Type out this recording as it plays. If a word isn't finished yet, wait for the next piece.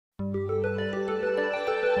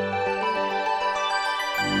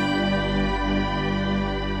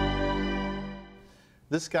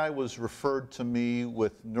This guy was referred to me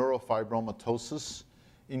with neurofibromatosis,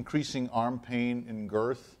 increasing arm pain and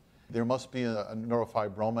girth. There must be a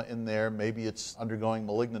neurofibroma in there. Maybe it's undergoing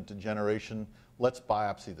malignant degeneration. Let's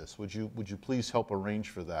biopsy this. Would you please help arrange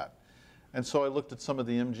for that? And so I looked at some of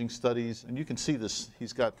the imaging studies, and you can see this.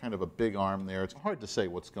 He's got kind of a big arm there. It's hard to say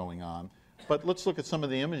what's going on. But let's look at some of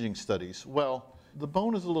the imaging studies. Well, the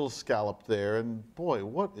bone is a little scalloped there, and boy,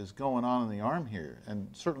 what is going on in the arm here? And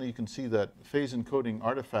certainly you can see that phase encoding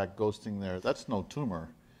artifact ghosting there. That's no tumor.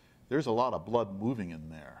 There's a lot of blood moving in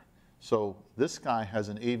there. So this guy has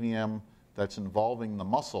an AVM that's involving the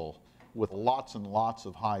muscle with lots and lots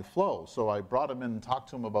of high flow. So I brought him in and talked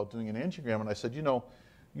to him about doing an angiogram, and I said, you know,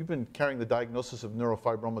 you've been carrying the diagnosis of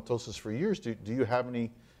neurofibromatosis for years. Do you have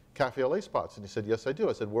any cafe au lait spots? And he said, yes, I do.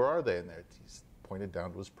 I said, where are they? And he pointed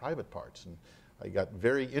down to his private parts. And I got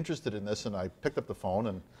very interested in this, and I picked up the phone,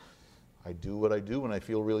 and I do what I do when I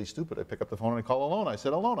feel really stupid. I pick up the phone and I call Ilona. I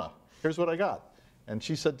said, Ilona, here's what I got. And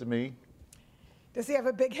she said to me, does he have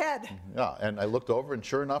a big head? Yeah, and I looked over, and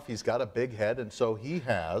sure enough, he's got a big head, and so he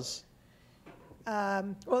has...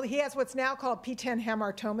 well, he has what's now called PTEN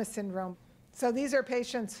Hamartoma Syndrome. So these are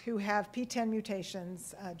patients who have PTEN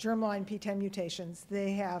mutations, germline PTEN mutations.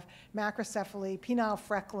 They have macrocephaly, penile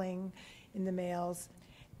freckling in the males,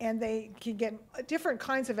 and they can get different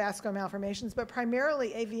kinds of vascular malformations, but primarily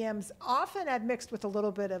AVMs, often admixed with a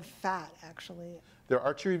little bit of fat, actually. There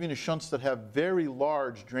are arteriovenous shunts that have very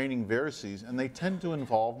large draining varices, and they tend to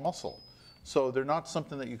involve muscle. So they're not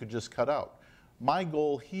something that you could just cut out. My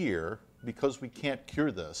goal here, because we can't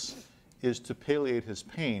cure this, is to palliate his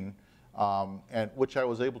pain, and which I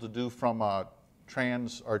was able to do from a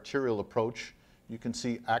trans-arterial approach. You can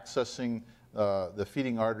see accessing the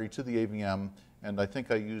feeding artery to the AVM, and I think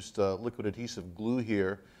I used liquid adhesive glue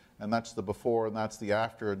here, and that's the before and that's the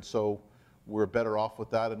after, and so we're better off with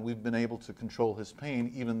that, and we've been able to control his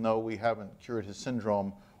pain even though we haven't cured his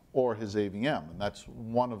syndrome or his AVM, and that's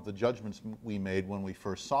one of the judgments we made when we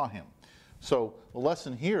first saw him. So the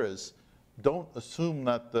lesson here is, don't assume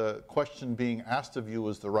that the question being asked of you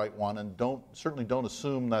is the right one, and certainly don't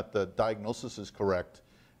assume that the diagnosis is correct.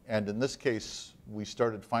 And in this case, we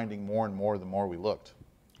started finding more and more the more we looked.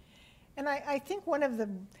 And I think one of the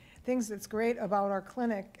things that's great about our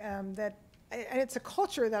clinic, and it's a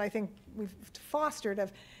culture that I think we've fostered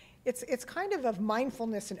of, it's kind of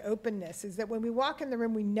mindfulness and openness, is that when we walk in the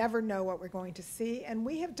room, we never know what we're going to see. And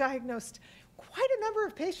we have diagnosed quite a number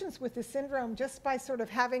of patients with this syndrome just by sort of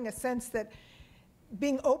having a sense that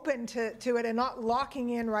being open to it and not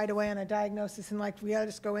locking in right away on a diagnosis and like, we ought to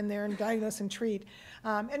just go in there and diagnose and treat.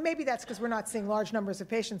 And maybe that's because we're not seeing large numbers of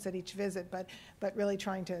patients at each visit, but really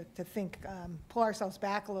trying to think, pull ourselves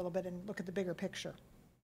back a little bit and look at the bigger picture.